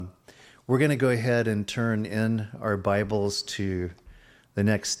We're going to go ahead and turn in our Bibles to the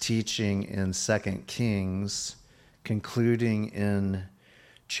next teaching in 2 Kings, concluding in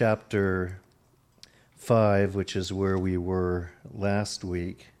chapter 5, which is where we were last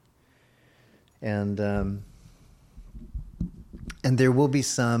week. And there will be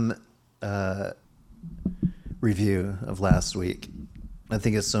some review of last week. I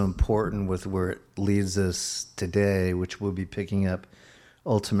think it's so important with where it leads us today, which we'll be picking up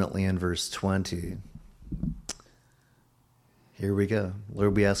ultimately in verse 20. Here we go.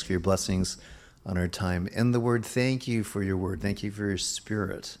 Lord, we ask for your blessings on our time in the word. Thank you for your word. Thank you for your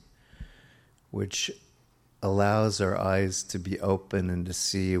spirit, which allows our eyes to be open and to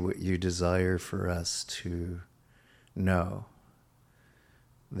see what you desire for us to know.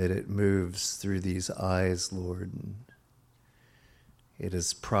 That it moves through these eyes, Lord. It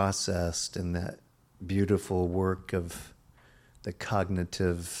is processed in that beautiful work of the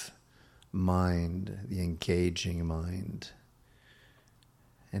cognitive mind, the engaging mind.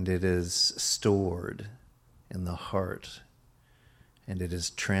 And it is stored in the heart, and it is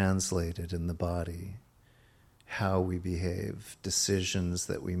translated in the body, how we behave, decisions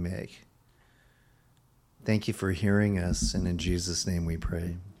that we make. Thank you for hearing us, and in Jesus' name we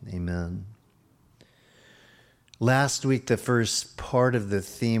pray. Amen. Last week, the first part of the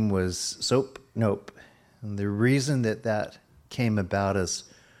theme was soap, nope. And the reason that came about as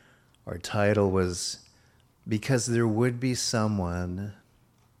our title was because there would be someone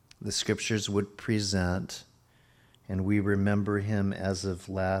the scriptures would present, and we remember him as of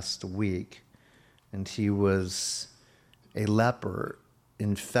last week, and he was a leper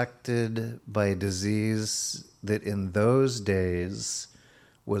infected by a disease that in those days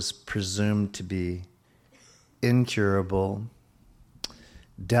was presumed to be incurable,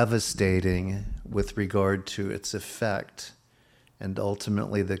 devastating with regard to its effect, and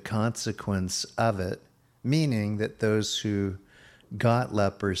ultimately the consequence of it, meaning that those who got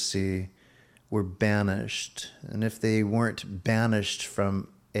leprosy were banished. And if they weren't banished from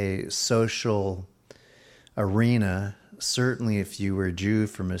a social arena, certainly if you were a Jew,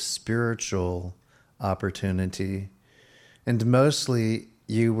 from a spiritual opportunity, and mostly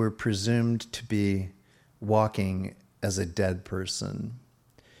you were presumed to be walking as a dead person.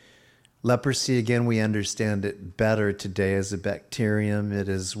 Leprosy, again, we understand it better today as a bacterium. It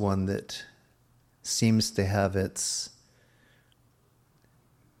is one that seems to have its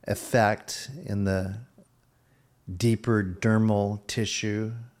effect in the deeper dermal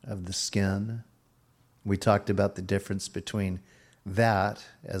tissue of the skin. We talked about the difference between that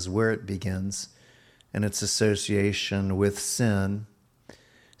as where it begins and its association with sin.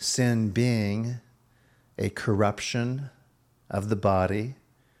 Sin being a corruption of the body.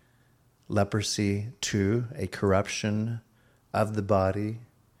 Leprosy, too, a corruption of the body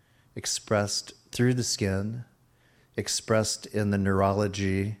expressed through the skin, expressed in the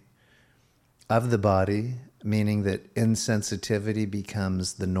neurology of the body, meaning that insensitivity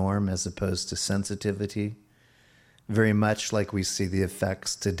becomes the norm as opposed to sensitivity. Very much like we see the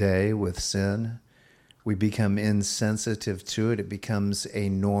effects today with sin. We become insensitive to it. It becomes a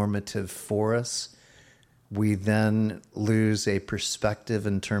normative for us. We then lose a perspective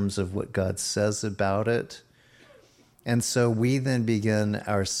in terms of what God says about it. And so we then begin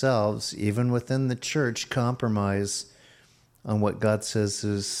ourselves, even within the church, compromise on what God says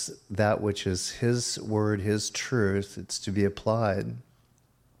is that which is his word, his truth. It's to be applied.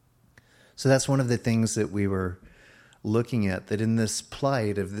 So that's one of the things that we were looking at, that in this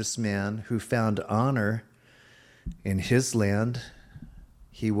plight of this man who found honor in his land,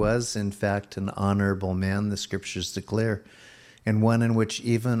 he was in fact an honorable man, the scriptures declare, and one in which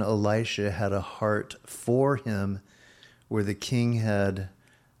even Elisha had a heart for him, where the king had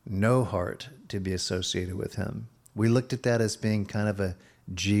no heart to be associated with him. We looked at that as being kind of a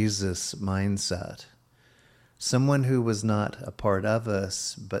Jesus mindset. Someone who was not a part of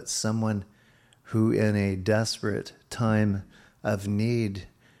us, but someone who in a desperate time of need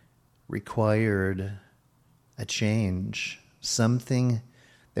required a change, something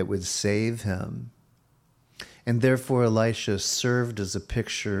that would save him. And therefore Elisha served as a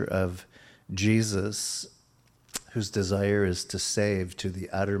picture of Jesus, whose desire is to save to the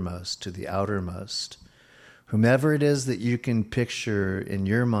uttermost, to the outermost. Whomever it is that you can picture in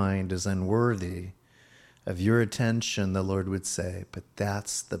your mind as unworthy of your attention, the Lord would say, but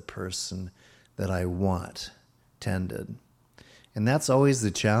that's the person that I want tended. And that's always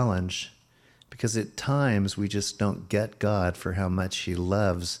the challenge, because at times we just don't get God for how much he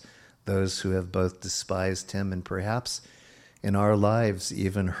loves those who have both despised him and perhaps in our lives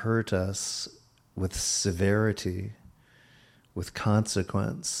even hurt us with severity, with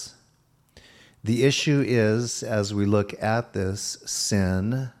consequence. The issue is, as we look at this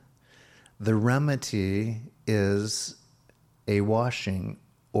sin, the remedy is a washing,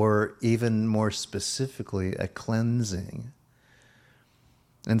 or even more specifically, a cleansing.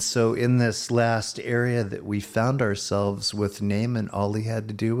 And so in this last area that we found ourselves with Naaman, all he had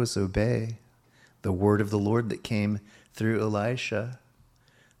to do was obey the word of the Lord that came through Elisha.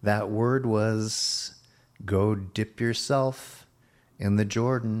 That word was, go dip yourself in the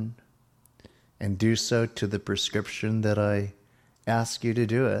Jordan and do so to the prescription that I ask you to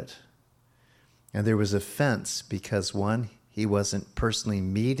do it. And there was offense because, one, he wasn't personally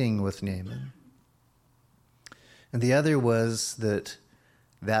meeting with Naaman. And the other was that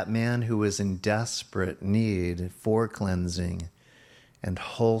man who was in desperate need for cleansing and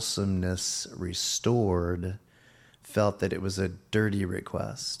wholesomeness restored felt that it was a dirty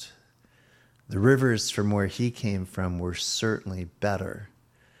request. The rivers from where he came from were certainly better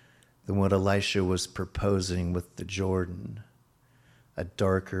than what Elisha was proposing with the Jordan, a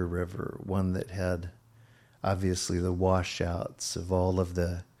darker river, one that had obviously the washouts of all of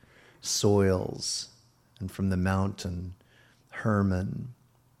the soils and from the mountain Hermon.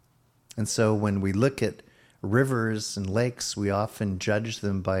 And so when we look at rivers and lakes, we often judge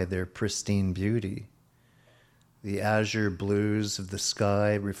them by their pristine beauty. The azure blues of the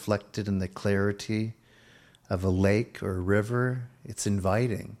sky reflected in the clarity of a lake or a river, it's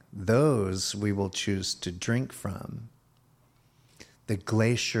inviting. Those we will choose to drink from. The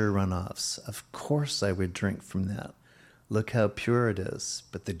glacier runoffs, of course I would drink from that. Look how pure it is.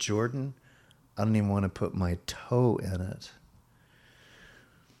 But the Jordan, I don't even want to put my toe in it.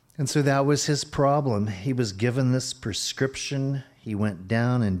 And so that was his problem. He was given this prescription. He went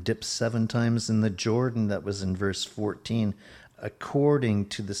down and dipped 7 times in the Jordan. That was in verse 14. According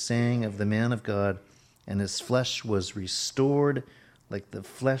to the saying of the man of God, and his flesh was restored like the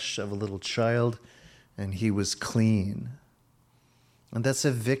flesh of a little child, and he was clean. And that's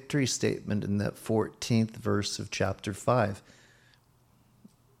a victory statement in that 14th verse of chapter 5.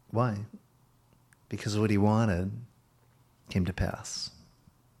 Why? Because what he wanted came to pass.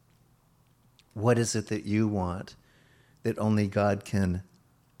 What is it that you want that only God can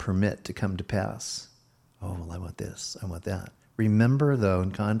permit to come to pass? Oh, well, I want this, I want that. Remember, though,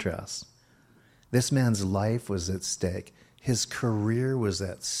 in contrast, this man's life was at stake. His career was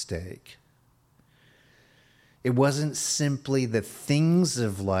at stake. It wasn't simply the things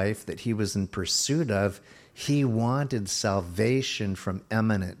of life that he was in pursuit of. He wanted salvation from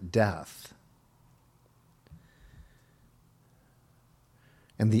imminent death.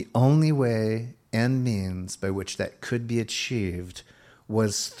 And the only way and means by which that could be achieved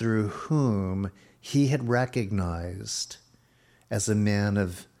was through whom he had recognized as a man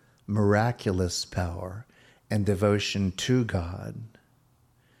of miraculous power and devotion to God.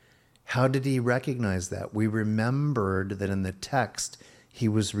 How did he recognize that? We remembered that in the text he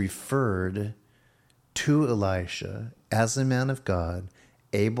was referred to Elisha as a man of God,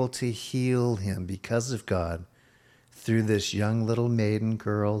 able to heal him because of God through this young little maiden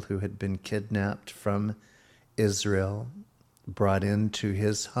girl who had been kidnapped from Israel, brought into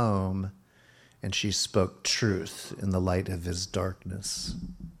his home, and she spoke truth in the light of his darkness.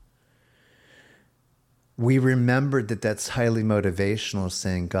 We remembered that that's highly motivational,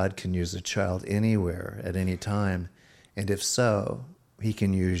 saying God can use a child anywhere at any time. And if so, he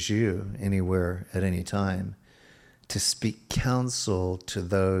can use you anywhere at any time to speak counsel to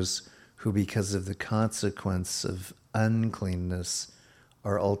those who, because of the consequence of uncleanness,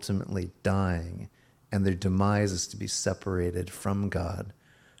 are ultimately dying, and their demise is to be separated from God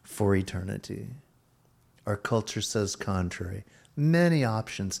for eternity. Our culture says contrary. Many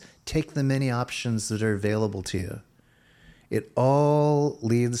options. Take the many options that are available to you. It all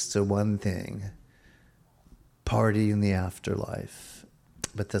leads to one thing: party in the afterlife.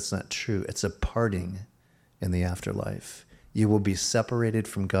 But that's not true. It's a parting in the afterlife. You will be separated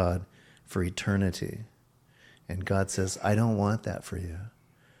from God for eternity. And God says, I don't want that for you.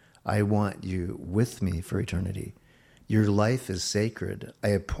 I want you with me for eternity. Your life is sacred. I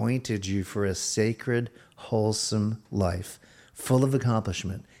appointed you for a sacred, wholesome life, full of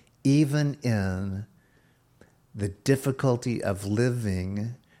accomplishment, even in the difficulty of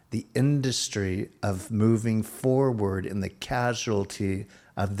living, the industry of moving forward in the casualty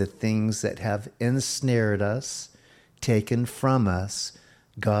of the things that have ensnared us, taken from us.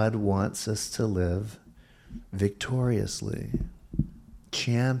 God wants us to live victoriously,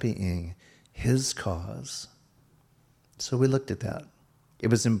 championing his cause. So we looked at that. It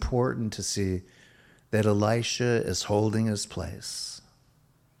was important to see that Elisha is holding his place.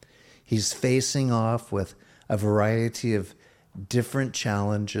 He's facing off with a variety of different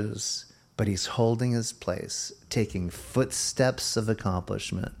challenges, but he's holding his place, taking footsteps of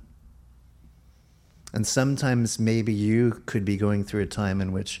accomplishment. And sometimes maybe you could be going through a time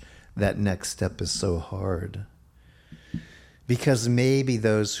in which that next step is so hard. Because maybe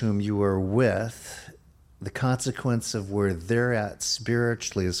those whom you are with, the consequence of where they're at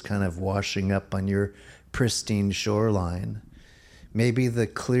spiritually is kind of washing up on your pristine shoreline. Maybe the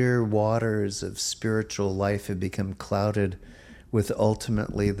clear waters of spiritual life have become clouded with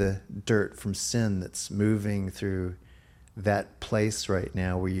ultimately the dirt from sin that's moving through that place right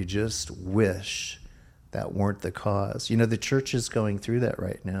now where you just wish that weren't the cause. You know, the church is going through that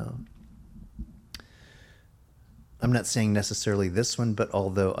right now. I'm not saying necessarily this one, but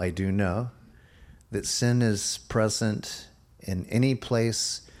although I do know that sin is present in any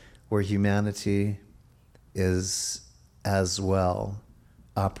place where humanity is as well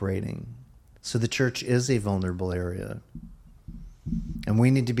operating. So the church is a vulnerable area. And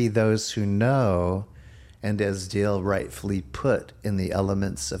we need to be those who know, and as Dale rightfully put in the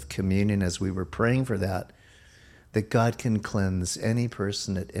elements of communion as we were praying for that God can cleanse any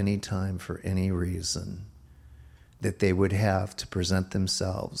person at any time for any reason that they would have to present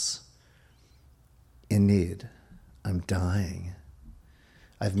themselves in need. I'm dying.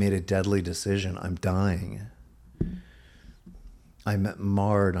 I've made a deadly decision. I'm dying. I'm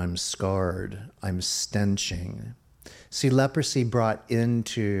marred. I'm scarred. I'm stenching. See, leprosy brought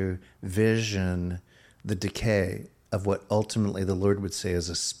into vision the decay of what ultimately the Lord would say is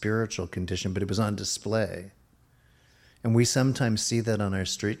a spiritual condition, but it was on display. And we sometimes see that on our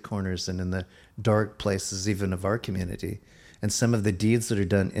street corners and in the dark places even of our community. And some of the deeds that are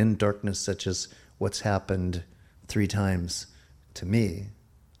done in darkness, such as what's happened 3 times to me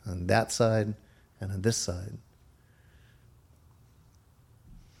on that side and on this side.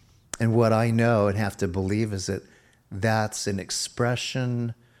 And what I know and have to believe is that that's an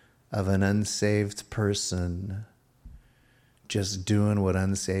expression of an unsaved person just doing what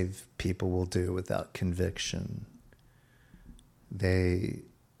unsaved people will do without conviction. They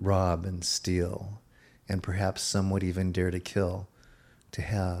rob and steal, and perhaps some would even dare to kill to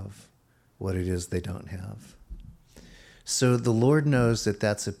have what it is they don't have. So the Lord knows that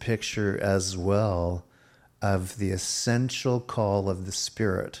that's a picture as well of the essential call of the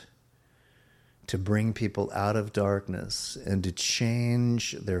Spirit to bring people out of darkness and to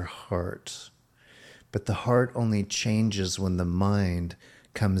change their heart. But the heart only changes when the mind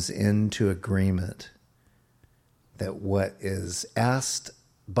comes into agreement that what is asked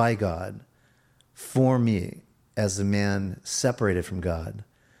by God for me as a man separated from God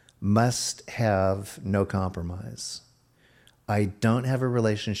must have no compromise. I don't have a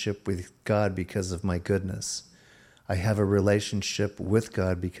relationship with God because of my goodness. I have a relationship with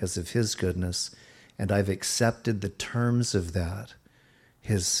God because of his goodness, and I've accepted the terms of that,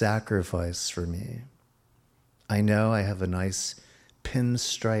 his sacrifice for me. I know I have a nice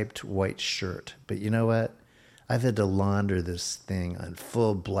pinstriped white shirt, but you know what? I've had to launder this thing on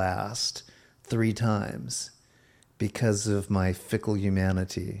full blast 3 times because of my fickle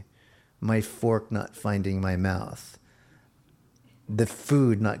humanity, my fork not finding my mouth, the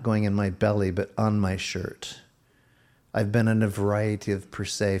food not going in my belly but on my shirt. I've been in a variety of, per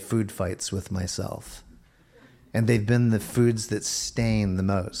se, food fights with myself. And they've been the foods that stain the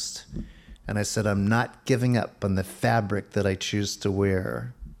most. And I said, I'm not giving up on the fabric that I choose to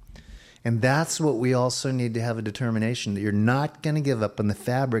wear. And that's what we also need to have a determination, that you're not going to give up on the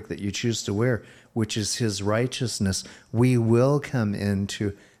fabric that you choose to wear, which is his righteousness. We will come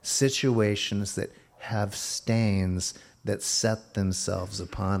into situations that have stains that set themselves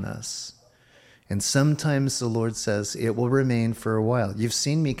upon us. And sometimes the Lord says, it will remain for a while. You've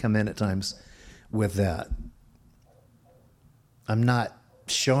seen me come in at times with that. I'm not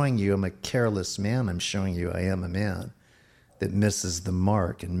showing you I'm a careless man. I'm showing you I am a man that misses the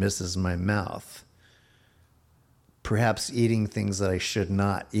mark and misses my mouth. Perhaps eating things that I should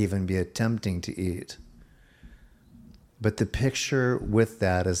not even be attempting to eat. But the picture with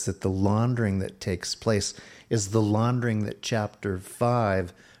that is that the laundering that takes place is the laundering that chapter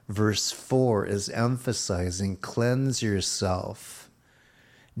 5, verse 4 is emphasizing. Cleanse yourself.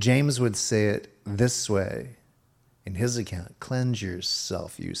 James would say it this way in his account: cleanse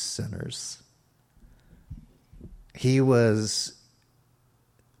yourself, you sinners. He was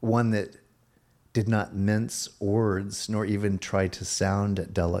one that did not mince words nor even try to sound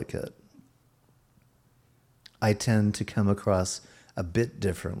delicate. I tend to come across a bit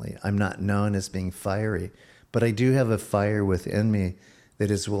differently. I'm not known as being fiery, but I do have a fire within me that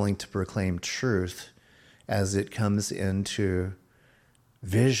is willing to proclaim truth as it comes into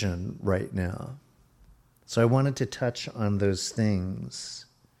vision right now. So I wanted to touch on those things.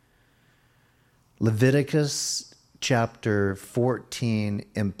 Leviticus chapter 14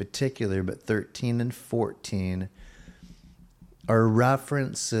 in particular, but 13 and 14 are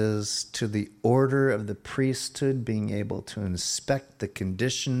references to the order of the priesthood being able to inspect the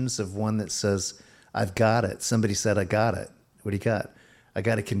conditions of one that says, I've got it. Somebody said, I got it. What do you got? I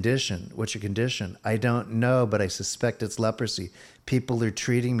got a condition. What's your condition? I don't know, but I suspect it's leprosy. People are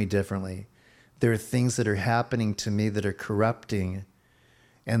treating me differently. There are things that are happening to me that are corrupting.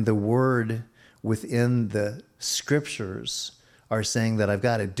 And the word within the scriptures are saying that I've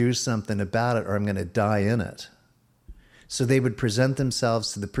got to do something about it or I'm going to die in it. So they would present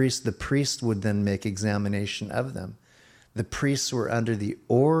themselves to the priest. The priest would then make examination of them. The priests were under the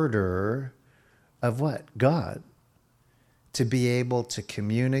order of what? God. To be able to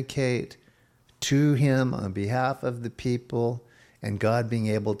communicate to him on behalf of the people, and God being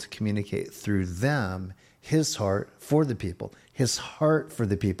able to communicate through them his heart for the people. His heart for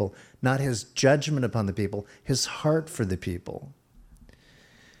the people, not his judgment upon the people, his heart for the people.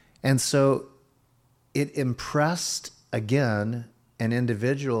 And so it impressed, again, an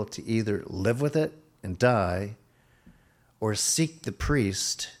individual to either live with it and die, or seek the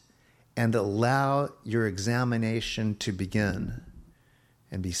priest and allow your examination to begin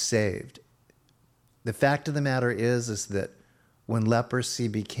and be saved. The fact of the matter is that when leprosy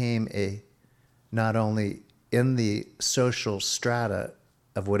became not only in the social strata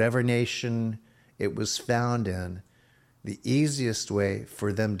of whatever nation it was found in, the easiest way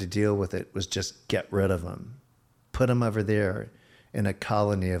for them to deal with it was just get rid of them. Put them over there in a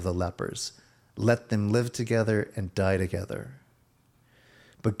colony of the lepers. Let them live together and die together.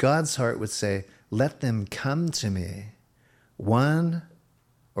 But God's heart would say, let them come to me, one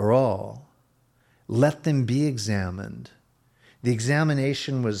or all. Let them be examined. The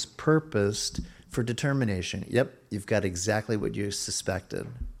examination was purposed for determination. Yep, you've got exactly what you suspected.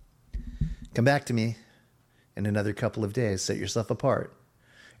 Come back to me in another couple of days. Set yourself apart.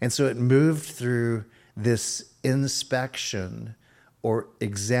 And so it moved through this inspection or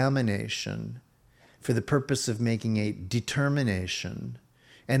examination for the purpose of making a determination.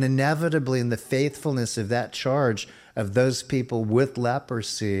 And inevitably, in the faithfulness of that charge of those people with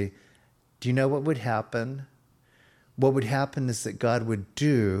leprosy, do you know what would happen? What would happen is that God would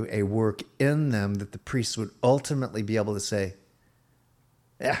do a work in them that the priests would ultimately be able to say,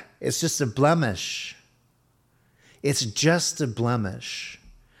 yeah, it's just a blemish. It's just a blemish.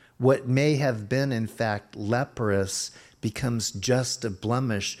 What may have been, in fact, leprous becomes just a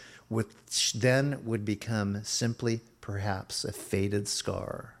blemish, which then would become simply perhaps a faded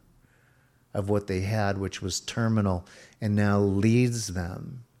scar of what they had, which was terminal, and now leads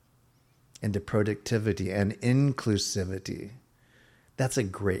them into productivity and inclusivity. That's a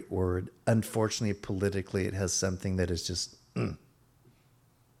great word. Unfortunately, politically, it has something that is just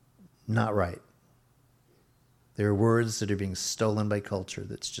not right. There are words that are being stolen by culture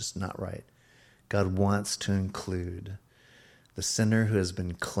that's just not right. God wants to include the sinner who has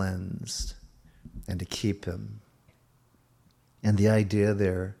been cleansed and to keep him. And the idea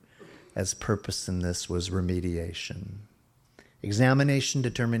there, as purpose in this, was remediation. Examination,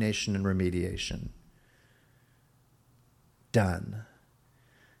 determination, and remediation. Done.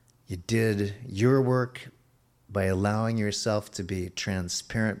 You did your work by allowing yourself to be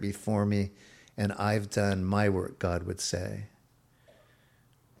transparent before me, and I've done my work, God would say,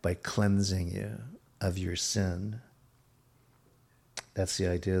 by cleansing you of your sin. That's the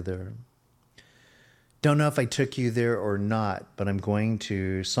idea there. Don't know if I took you there or not, but I'm going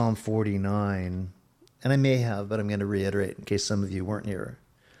to Psalm 49, and I may have, but I'm going to reiterate in case some of you weren't here.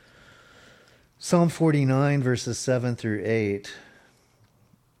 Psalm 49, verses 7 through 8.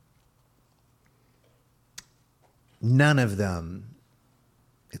 None of them,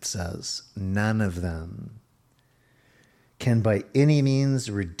 it says, none of them can by any means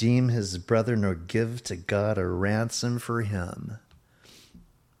redeem his brother nor give to God a ransom for him.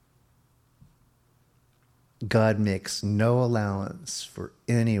 God makes no allowance for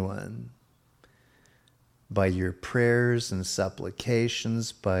anyone by your prayers and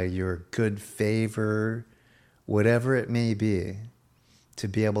supplications, by your good favor, whatever it may be, to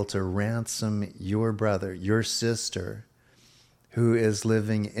be able to ransom your brother, your sister, who is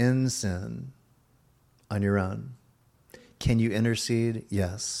living in sin on your own. Can you intercede?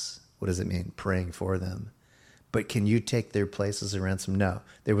 Yes. What does it mean? Praying for them. But can you take their place as a ransom? No.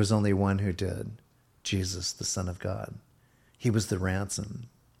 There was only one who did. Jesus, the Son of God. He was the ransom.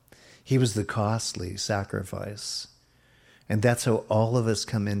 He was the costly sacrifice. And that's how all of us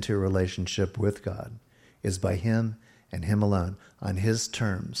come into a relationship with God, is by him and him alone, on his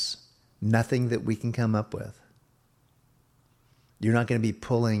terms. Nothing that we can come up with. You're not going to be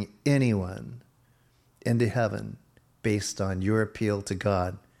pulling anyone into heaven based on your appeal to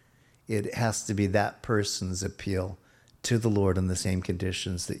God, it has to be that person's appeal to the Lord on the same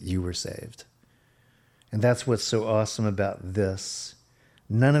conditions that you were saved. And that's what's so awesome about this.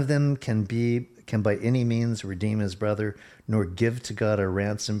 None of them can by any means redeem his brother, nor give to God a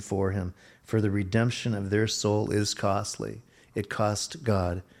ransom for him. For the redemption of their soul is costly. It cost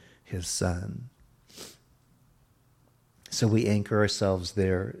God his Son. So we anchor ourselves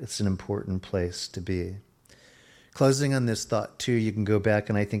there. It's an important place to be. Closing on this thought too, you can go back,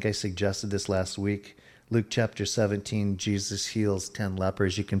 and I think I suggested this last week. Luke chapter 17, Jesus heals 10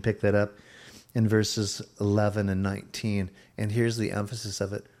 lepers. You can pick that up in verses 11 and 19. And here's the emphasis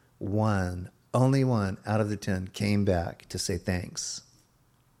of it. Only one out of the 10 came back to say thanks.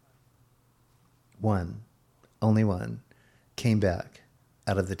 Only one came back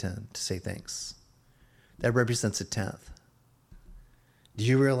out of the 10 to say thanks. That represents a tenth. Do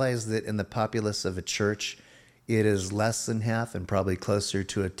you realize that in the populace of a church, it is less than half and probably closer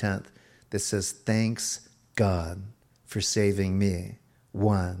to a tenth that says, thanks God for saving me,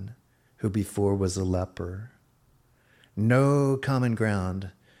 one who before was a leper. No common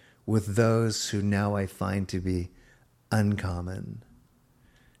ground with those who now I find to be uncommon,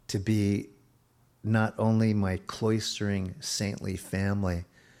 to be not only my cloistering saintly family,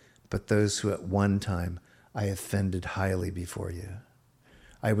 but those who at one time I offended highly before you.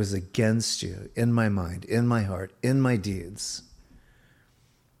 I was against you in my mind, in my heart, in my deeds.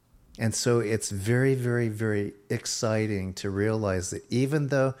 And so it's very, very, very exciting to realize that even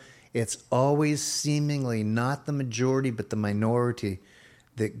though it's always seemingly not the majority, but the minority,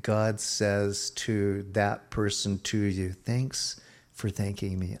 that God says to that person, to you, thanks for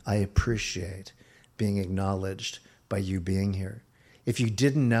thanking me. I appreciate being acknowledged by you being here. If you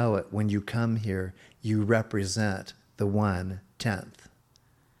didn't know it, when you come here, you represent the 1/10.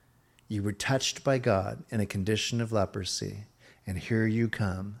 You were touched by God in a condition of leprosy, and here you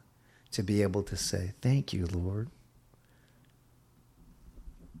come to be able to say, thank you, Lord.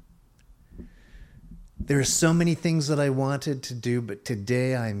 There are so many things that I wanted to do, but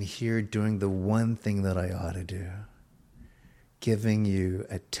today I'm here doing the one thing that I ought to do, giving you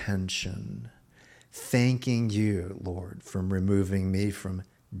attention, thanking you, Lord, for removing me from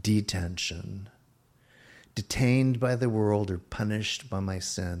detention. Detained by the world or punished by my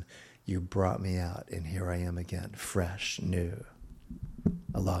sin, you brought me out, and here I am again, fresh, new,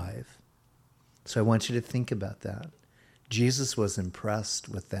 alive. So I want you to think about that. Jesus was impressed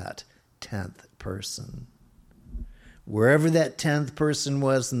with that 10th person. Wherever that 10th person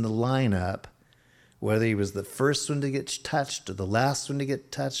was in the lineup, whether he was the first one to get touched or the last one to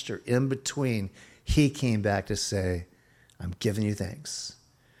get touched or in between, he came back to say, I'm giving you thanks.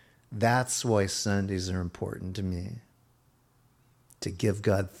 That's why Sundays are important to me, to give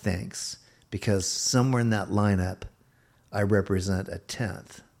God thanks, because somewhere in that lineup, I represent a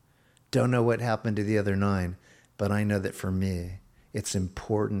 10th. Don't know what happened to the other 9, but I know that for me, it's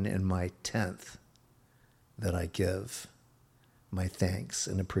important in my 10th that I give my thanks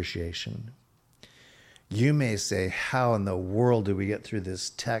and appreciation. You may say, how in the world do we get through this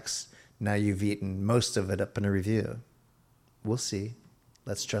text? Now you've eaten most of it up in a review. We'll see.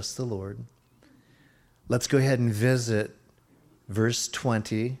 Let's trust the Lord. Let's go ahead and visit verse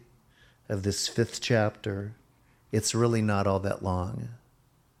 20 of this 5th chapter. It's really not all that long.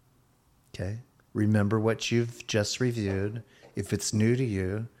 Okay? Remember what you've just reviewed. If it's new to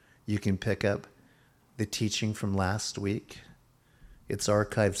you, you can pick up the teaching from last week. It's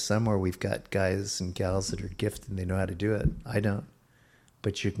archived somewhere. We've got guys and gals that are gifted and they know how to do it. I don't.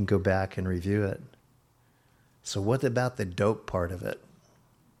 But you can go back and review it. So what about the dope part of it?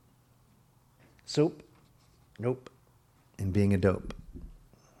 Soap? Nope. And being a dope.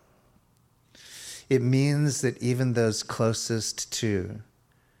 It means that even those closest to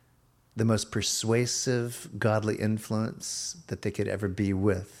the most persuasive godly influence that they could ever be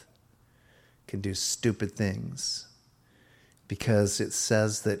with can do stupid things, because it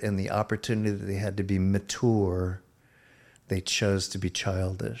says that in the opportunity that they had to be mature, they chose to be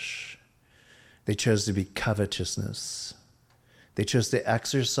childish. They chose to be covetousness. They chose to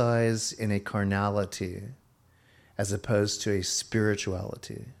exercise in a carnality as opposed to a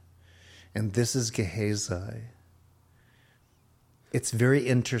spirituality. And this is Gehazi. It's very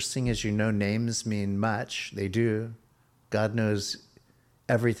interesting. As you know, names mean much. They do. God knows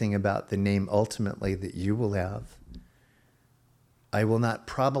everything about the name ultimately that you will have. I will not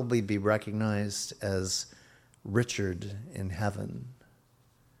probably be recognized as Richard in heaven.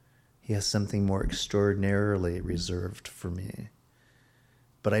 He has something more extraordinarily reserved for me.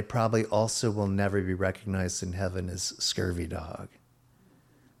 But I probably also will never be recognized in heaven as Scurvy Dog.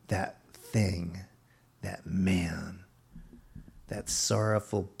 That thing that man, that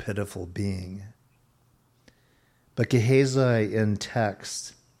sorrowful, pitiful being. But Gehazi in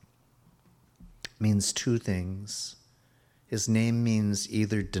text means two things. His name means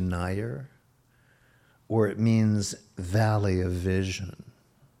either denier or it means valley of vision.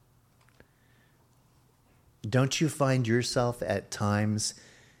 Don't you find yourself at times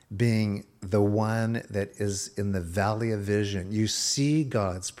being the one that is in the valley of vision? You see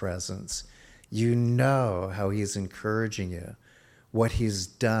God's presence. You know how he's encouraging you, what he's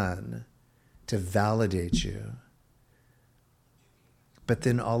done to validate you. But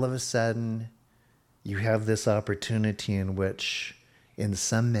then all of a sudden, you have this opportunity in which, in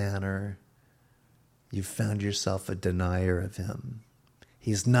some manner, you've found yourself a denier of him.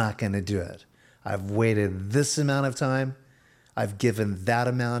 He's not going to do it. I've waited this amount of time. I've given that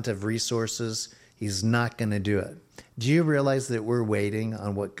amount of resources. He's not going to do it. Do you realize that we're waiting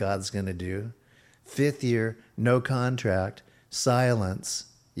on what God's going to do? 5th year, no contract, silence.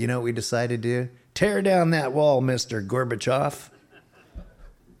 You know what we decided to do? Tear down that wall, Mr. Gorbachev.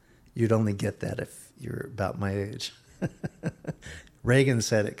 You'd only get that if you're about my age. Reagan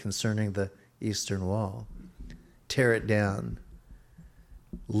said it concerning the Eastern Wall. Tear it down.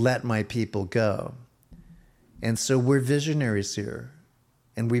 Let my people go. And so we're visionaries here.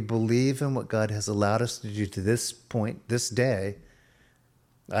 And we believe in what God has allowed us to do to this point, this day.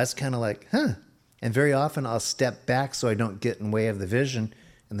 I was kind of like, huh. And very often I'll step back so I don't get in the way of the vision.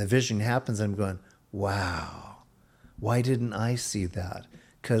 And the vision happens and I'm going, wow, why didn't I see that?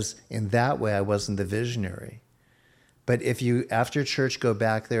 Because in that way I wasn't the visionary. But if you, after church, go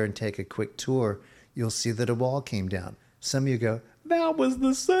back there and take a quick tour, you'll see that a wall came down. Some of you go, that was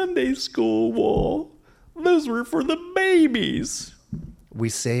the Sunday school wall. Those were for the babies. We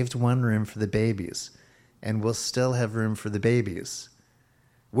saved one room for the babies, and we'll still have room for the babies.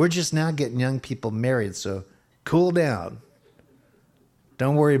 We're just now getting young people married, so cool down.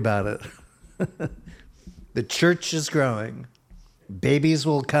 Don't worry about it. The church is growing. Babies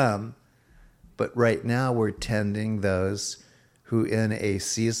will come. But right now we're tending those who in a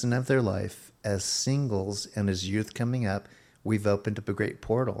season of their life as singles and as youth coming up, we've opened up a great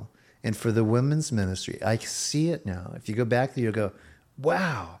portal. And for the women's ministry, I see it now. If you go back there, you'll go,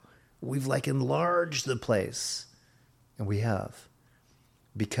 wow, we've like enlarged the place. And we have.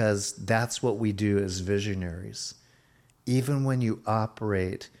 Because that's what we do as visionaries. Even when you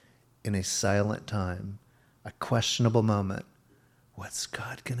operate in a silent time, a questionable moment, what's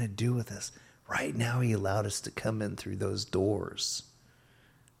God going to do with us? Right now, he allowed us to come in through those doors.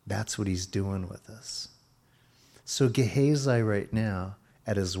 That's what he's doing with us. So Gehazi right now,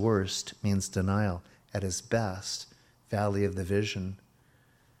 at his worst, means denial. At his best, valley of the vision.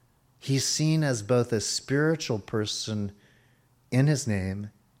 He's seen as both a spiritual person in his name,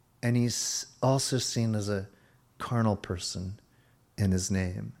 and he's also seen as a carnal person in his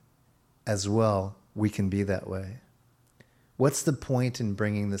name. As well, we can be that way. What's the point in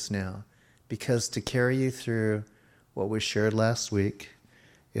bringing this now? Because to carry you through what was shared last week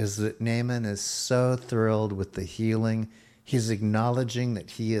is that Naaman is so thrilled with the healing. He's acknowledging that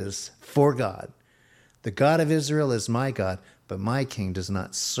he is for God. The God of Israel is my God, but my king does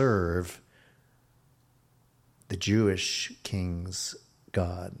not serve the Jewish king's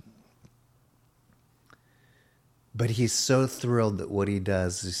God. But he's so thrilled that what he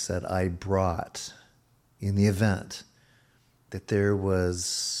does, he said, I brought, in the event that there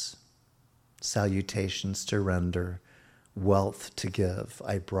was salutations to render, wealth to give,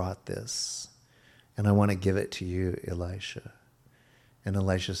 I brought this. And I want to give it to you, Elisha. And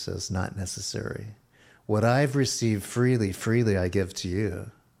Elisha says, not necessary. What I've received freely, freely I give to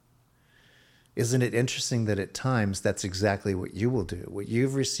you. Isn't it interesting that at times that's exactly what you will do? What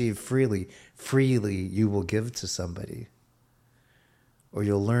you've received freely, freely you will give to somebody. Or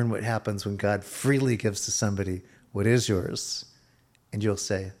you'll learn what happens when God freely gives to somebody what is yours. And you'll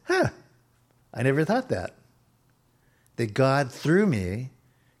say, I never thought that. That God, through me,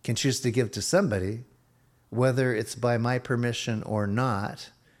 can choose to give to somebody, whether it's by my permission or not.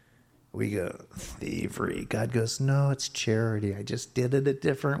 We go, thievery. God goes, no, it's charity. I just did it a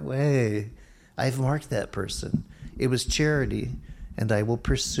different way. I've marked that person. It was charity, and I will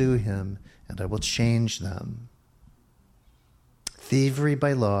pursue him, and I will change them. Thievery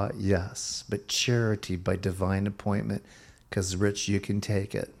by law, yes, but charity by divine appointment, because, Rich, you can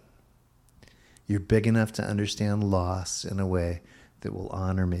take it. You're big enough to understand loss in a way that will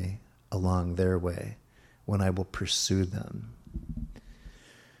honor me along their way when I will pursue them.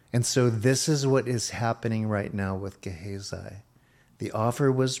 And so this is what is happening right now with Gehazi. The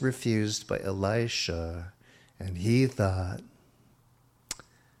offer was refused by Elisha, and he thought,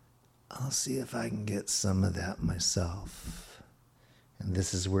 I'll see if I can get some of that myself. And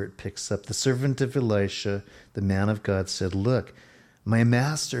this is where it picks up. The servant of Elisha, the man of God, said, look, my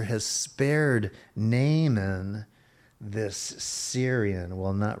master has spared Naaman, this Syrian,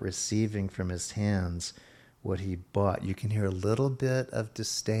 while not receiving from his hands what he bought. You can hear a little bit of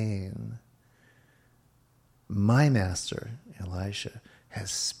disdain. My master, Elisha, has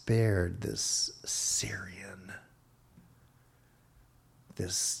spared this Syrian,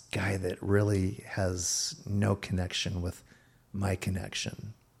 this guy that really has no connection with my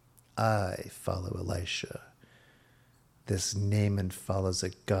connection. I follow Elisha. This Naaman follows a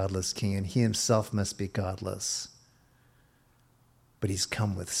godless king, and he himself must be godless. But he's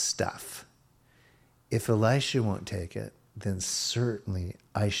come with stuff. If Elisha won't take it, then certainly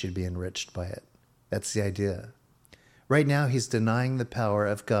I should be enriched by it. That's the idea. Right now, he's denying the power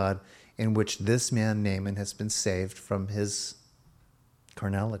of God in which this man, Naaman, has been saved from his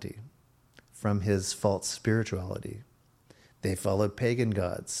carnality, from his false spirituality. They followed pagan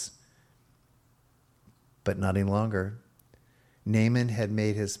gods, but not any longer. Naaman had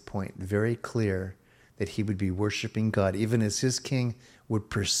made his point very clear that he would be worshiping God, even as his king would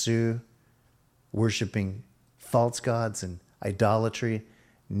pursue worshiping false gods and idolatry.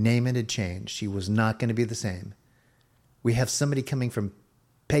 Naaman had changed. He was not going to be the same. We have somebody coming from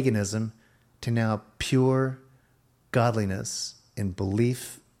paganism to now pure godliness in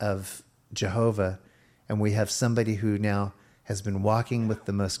belief of Jehovah, and we have somebody who now has been walking with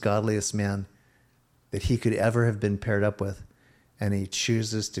the most godliest man that he could ever have been paired up with, and he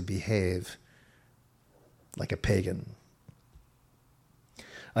chooses to behave like a pagan.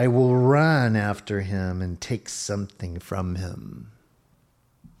 I will run after him and take something from him.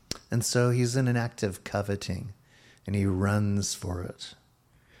 And so he's in an act of coveting, and he runs for it.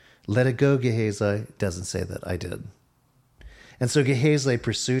 Let it go, Gehazi. Doesn't say that. I did. And so Gehazi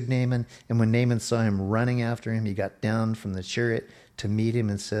pursued Naaman, and when Naaman saw him running after him, he got down from the chariot to meet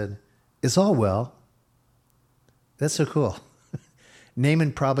him and said, is all well? That's so cool.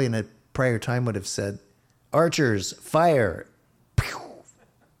 Naaman probably in a prior time would have said, archers, fire. Pew.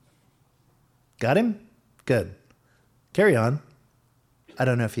 Got him? Good. Carry on. I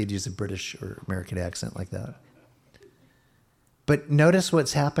don't know if he'd use a British or American accent like that. But notice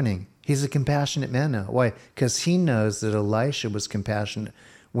what's happening. He's a compassionate man now. Why? Because he knows that Elisha was compassionate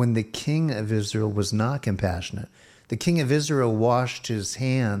when the king of Israel was not compassionate. The king of Israel washed his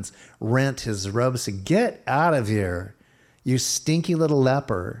hands, rent his robes, said, get out of here, you stinky little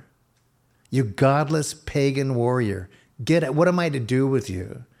leper, you godless pagan warrior. Get it. What am I to do with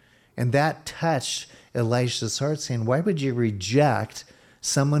you? And that touched Elisha's heart, saying, why would you reject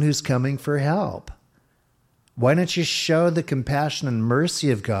someone who's coming for help? Why don't you show the compassion and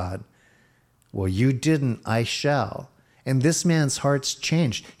mercy of God? Well, you didn't, I shall. And this man's heart's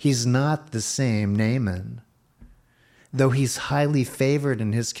changed. He's not the same Naaman. Though he's highly favored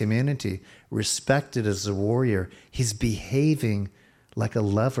in his community, respected as a warrior, he's behaving like a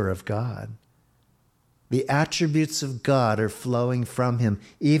lover of God. The attributes of God are flowing from him.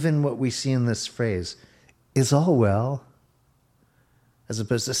 Even what we see in this phrase, is all well? As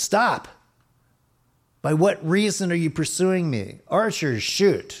opposed to, stop! By what reason are you pursuing me? Archers,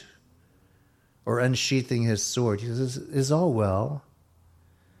 shoot! Or unsheathing his sword. He says, is all well?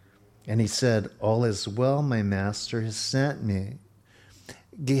 And he said, all is well, my master has sent me.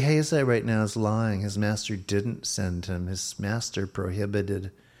 Gehazi right now is lying. His master didn't send him. His master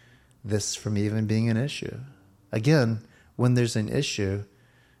prohibited this from even being an issue. Again, when there's an issue,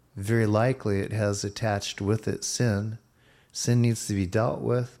 very likely it has attached with it sin. Sin needs to be dealt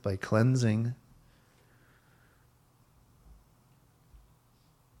with by cleansing.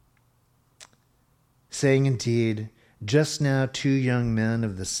 Saying indeed, just now 2 young men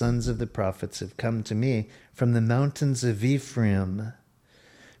of the sons of the prophets have come to me from the mountains of Ephraim.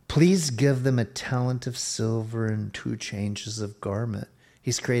 Please give them a talent of silver and 2 changes of garment.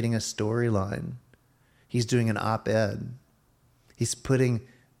 He's creating a storyline. He's doing an op-ed. He's putting,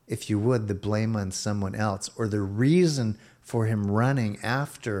 if you would, the blame on someone else, or the reason for him running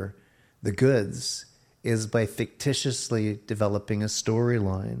after the goods is by fictitiously developing a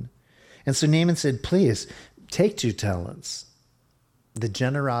storyline. And so Naaman said, please, take 2 talents. The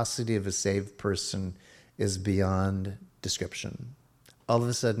generosity of a saved person is beyond description. All of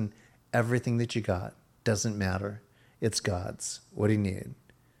a sudden, everything that you got doesn't matter. It's God's. What do you need?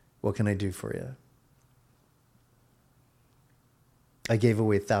 What can I do for you? I gave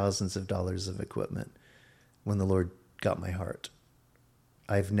away thousands of dollars of equipment when the Lord got my heart.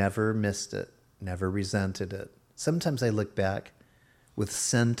 I've never missed it, never resented it. Sometimes I look back with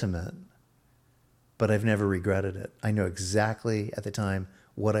sentiment, but I've never regretted it. I know exactly at the time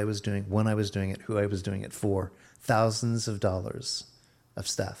what I was doing, when I was doing it, who I was doing it for. Thousands of dollars of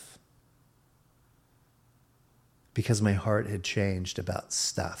stuff. Because my heart had changed about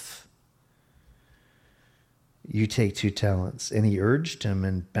stuff. You take 2 talents. And he urged him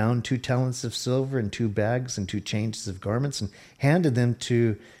and bound 2 talents of silver and 2 bags and 2 changes of garments and handed them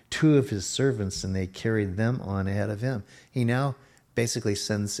to 2 of his servants, and they carried them on ahead of him. He now basically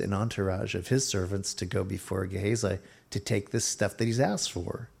sends an entourage of his servants to go before Gehazi to take this stuff that he's asked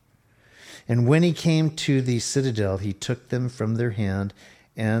for. And when he came to the citadel, he took them from their hand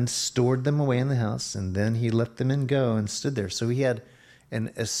and stored them away in the house, and then he let them in go and stood there. So he had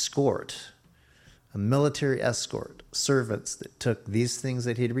an escort, a military escort, servants that took these things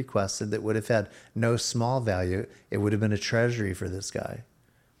that he'd requested that would have had no small value. It would have been a treasury for this guy.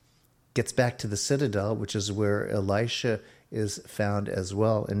 Gets back to the citadel, which is where Elisha is found as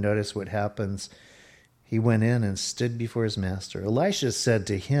well. And notice what happens. He went in and stood before his master. Elisha said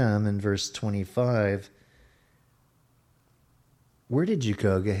to him in verse 25, "Where did you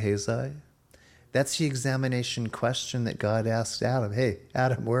go, Gehazi?" That's the examination question that God asked Adam. Hey,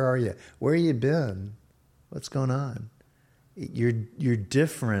 Adam, where are you? Where have you been? What's going on? You're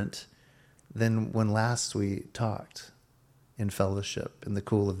different than when last we talked in fellowship in the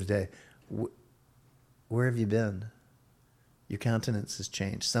cool of the day. Where have you been? Your countenance has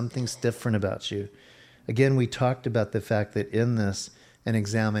changed. Something's different about you. Again, we talked about the fact that in this, an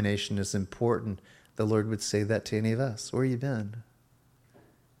examination is important. The Lord would say that to any of us. Where have you been?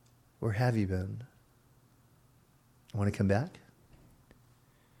 Where have you been? Want to come back?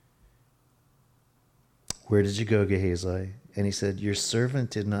 Where did you go, Gehazi? And he said, your servant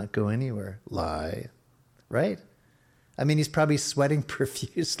did not go anywhere. Lie. Right? I mean, he's probably sweating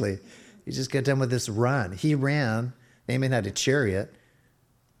profusely. He just got done with this run. He ran. Naaman had a chariot.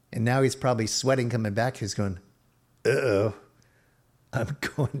 And now he's probably sweating coming back. He's going, uh-oh. I'm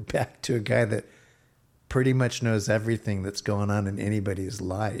going back to a guy that pretty much knows everything that's going on in anybody's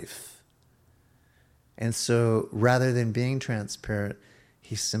life. And so rather than being transparent,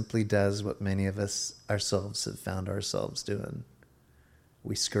 he simply does what many of us ourselves have found ourselves doing.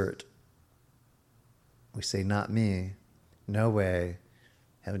 We skirt. We say, not me. No way.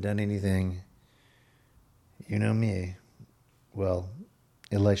 Haven't done anything. You know me. Well,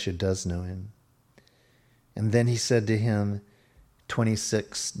 Elisha does know him. And then he said to him,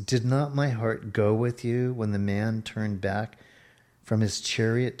 26, did not my heart go with you when the man turned back from his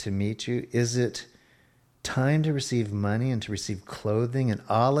chariot to meet you? Is it time to receive money and to receive clothing and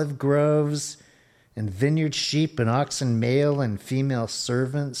olive groves and vineyard sheep and oxen, male and female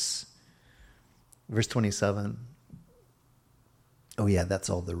servants? Verse 27. Oh yeah, that's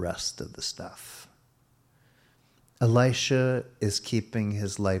all the rest of the stuff. Elisha is keeping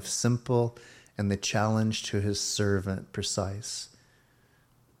his life simple and the challenge to his servant precise.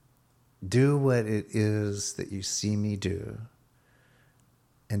 Do what it is that you see me do,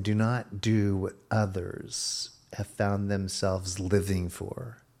 and do not do what others have found themselves living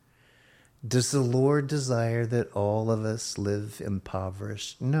for. Does the Lord desire that all of us live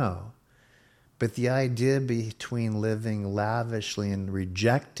impoverished? No. But the idea between living lavishly and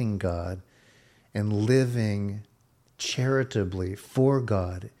rejecting God and living charitably for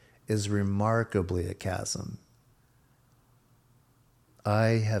God is remarkably a chasm.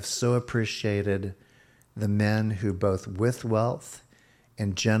 I have so appreciated the men who both with wealth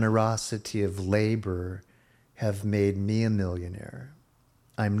and generosity of labor have made me a millionaire.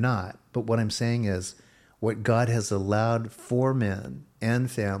 I'm not, but what I'm saying is what God has allowed for men and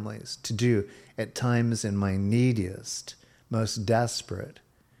families to do at times in my neediest, most desperate,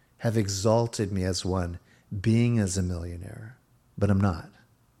 have exalted me as one, being as a millionaire, but I'm not.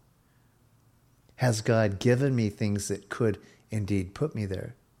 Has God given me things that could indeed put me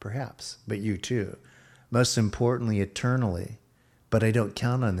there? Perhaps, but you too. Most importantly, eternally. But I don't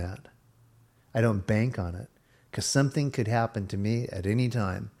count on that. I don't bank on it, because something could happen to me at any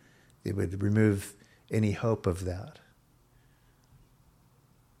time that would remove any hope of that.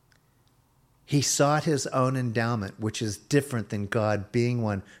 He sought his own endowment, which is different than God being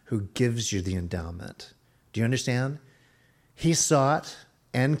one who gives you the endowment. Do you understand? He sought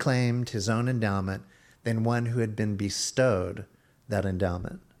and claimed his own endowment than one who had been bestowed that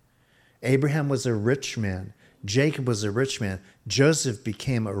endowment. Abraham was a rich man. Jacob was a rich man. Joseph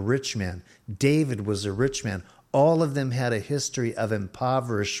became a rich man. David was a rich man. All of them had a history of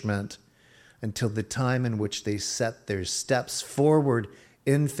impoverishment until the time in which they set their steps forward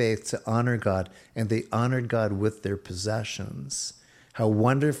in faith to honor God, and they honored God with their possessions. How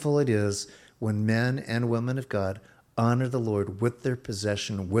wonderful it is when men and women of God honor the Lord with their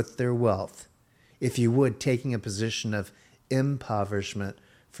possession, with their wealth. If you would, taking a position of impoverishment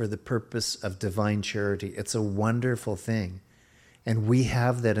for the purpose of divine charity. It's a wonderful thing. And we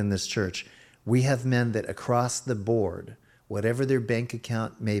have that in this church. We have men that across the board, whatever their bank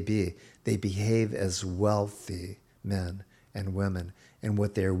account may be, they behave as wealthy men and women in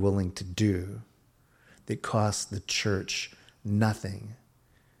what they're willing to do that costs the church nothing,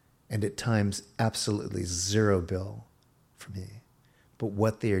 and at times absolutely zero bill for me. But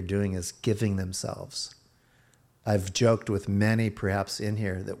what they are doing is giving themselves. I've joked with many perhaps in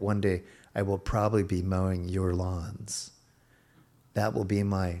here that one day I will probably be mowing your lawns. That will be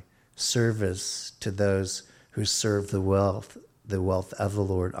my service to those who serve the wealth of the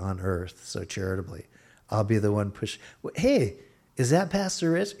Lord on earth so charitably. I'll be the one push. Hey, is that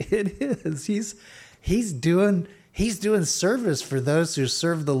Pastor Rich? It is. He's doing service for those who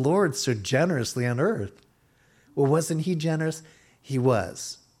serve the Lord so generously on earth. Well, wasn't he generous? He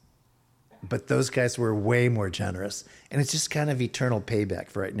was. But those guys were way more generous. And it's just kind of eternal payback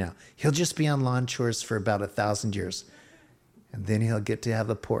for right now. He'll just be on lawn chores for about 1,000 years. And then he'll get to have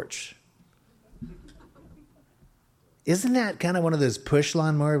a porch. Isn't that kind of one of those push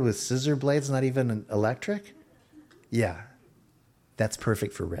lawnmower with scissor blades, not even electric? Yeah. That's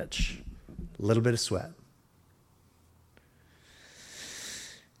perfect for Rich. A little bit of sweat.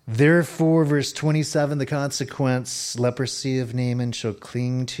 Therefore, verse 27, the consequence, leprosy of Naaman shall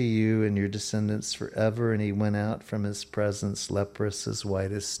cling to you and your descendants forever. And he went out from his presence, leprous as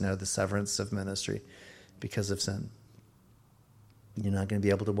white as snow, the severance of ministry because of sin. You're not going to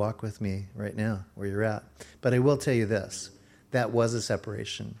be able to walk with me right now where you're at. But I will tell you this, that was a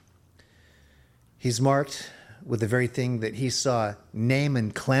separation. He's marked with the very thing that he saw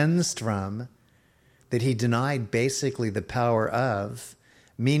Naaman cleansed from, that he denied basically the power of,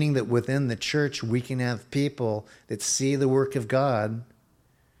 meaning that within the church we can have people that see the work of God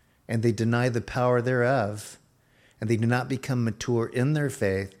and they deny the power thereof, and they do not become mature in their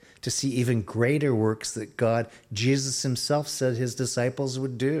faith to see even greater works that God, Jesus himself said his disciples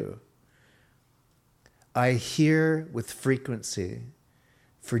would do. I hear with frequency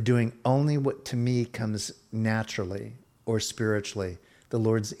for doing only what to me comes naturally or spiritually, the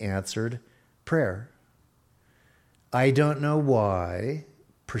Lord's answered prayer. I don't know why,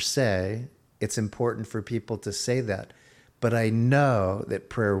 per se, it's important for people to say that, but I know that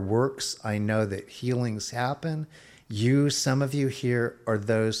prayer works. I know that healings happen. Some of you here are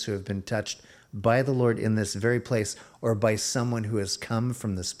those who have been touched by the Lord in this very place, or by someone who has come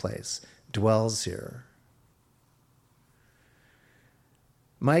from this place, dwells here.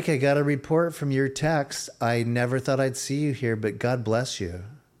 Mike, I got a report from your text. I never thought I'd see you here, but God bless you.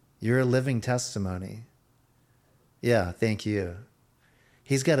 You're a living testimony. Yeah, thank you.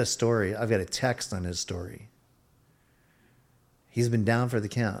 He's got a story. I've got a text on his story. He's been down for the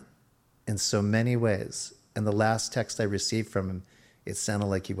count in so many ways. And the last text I received from him, it sounded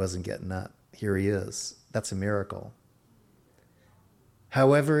like he wasn't getting up. Here he is. That's a miracle.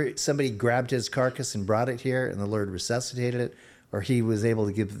 However, somebody grabbed his carcass and brought it here, and the Lord resuscitated it, or he was able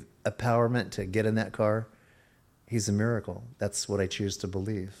to give empowerment to get in that car. He's a miracle. That's what I choose to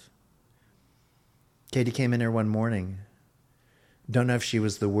believe. Katie came in here one morning. Don't know if she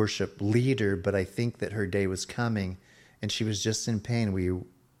was the worship leader, but I think that her day was coming, and she was just in pain. We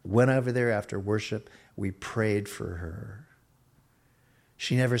went over there after worship. We prayed for her.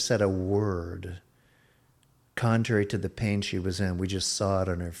 She never said a word contrary to the pain she was in. We just saw it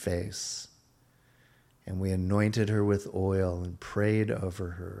on her face. And we anointed her with oil and prayed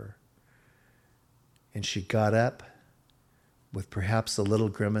over her. And she got up with perhaps a little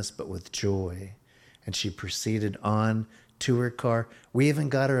grimace, but with joy. And she proceeded on to her car. We even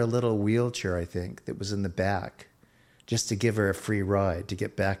got her a little wheelchair, I think, that was in the back, just to give her a free ride to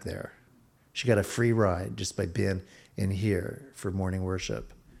get back there. She got a free ride just by being in here for morning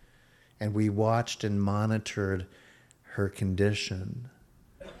worship. And we watched and monitored her condition.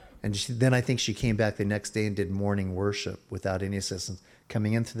 And then I think she came back the next day and did morning worship without any assistance,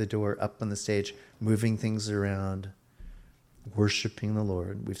 coming in through the door, up on the stage, moving things around, worshiping the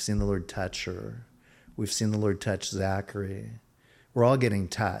Lord. We've seen the Lord touch her. We've seen the Lord touch Zachary. We're all getting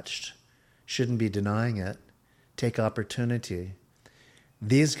touched. Shouldn't be denying it. Take opportunity.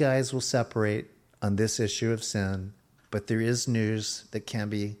 These guys will separate on this issue of sin, but there is news that can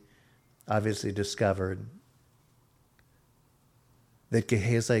be obviously discovered, that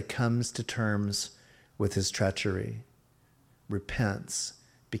Gehazi comes to terms with his treachery, repents,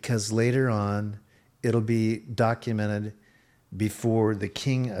 because later on it'll be documented before the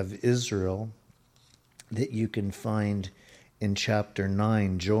king of Israel that you can find in chapter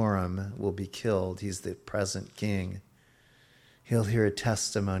 9. Joram will be killed. He's the present king. He'll hear a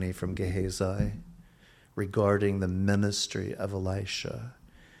testimony from Gehazi. regarding the ministry of Elisha.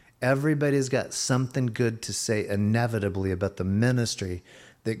 Everybody's got something good to say inevitably about the ministry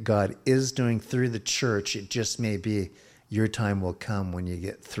that God is doing through the church. It just may be your time will come when you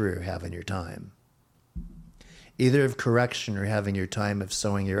get through having your time, either of correction or having your time of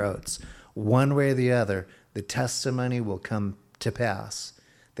sowing your oats. One way or the other, the testimony will come to pass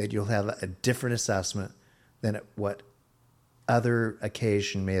that you'll have a different assessment than at what other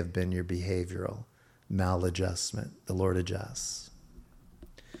occasion may have been your behavioral maladjustment. The Lord adjusts.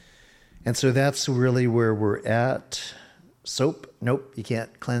 And so that's really where we're at. Soap, nope, you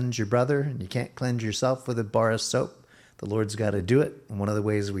can't cleanse your brother and you can't cleanse yourself with a bar of soap. The Lord's got to do it. And one of the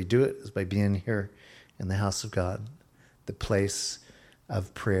ways we do it is by being here in the house of God, the place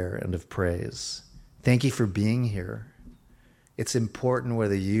of prayer and of praise. Thank you for being here. It's important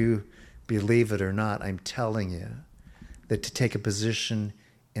whether you believe it or not. I'm telling you that to take a position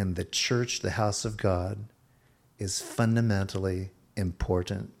in the church, the house of God, is fundamentally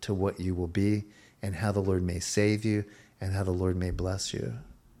important to what you will be and how the Lord may save you and how the Lord may bless you.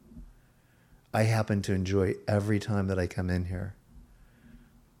 I happen to enjoy every time that I come in here.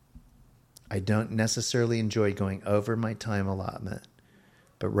 I don't necessarily enjoy going over my time allotment,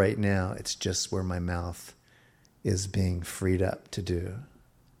 but right now it's just where my mouth is being freed up to do.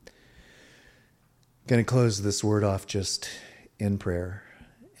 I'm going to close this word off just in prayer,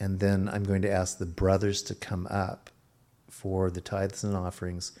 and then I'm going to ask the brothers to come up for the tithes and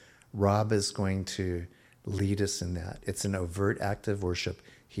offerings. Rob is going to lead us in that. It's an overt act of worship.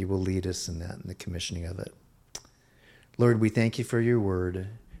 He will lead us in that, in the commissioning of it. Lord, we thank you for your word.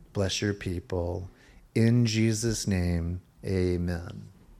 Bless your people. In Jesus' name, amen.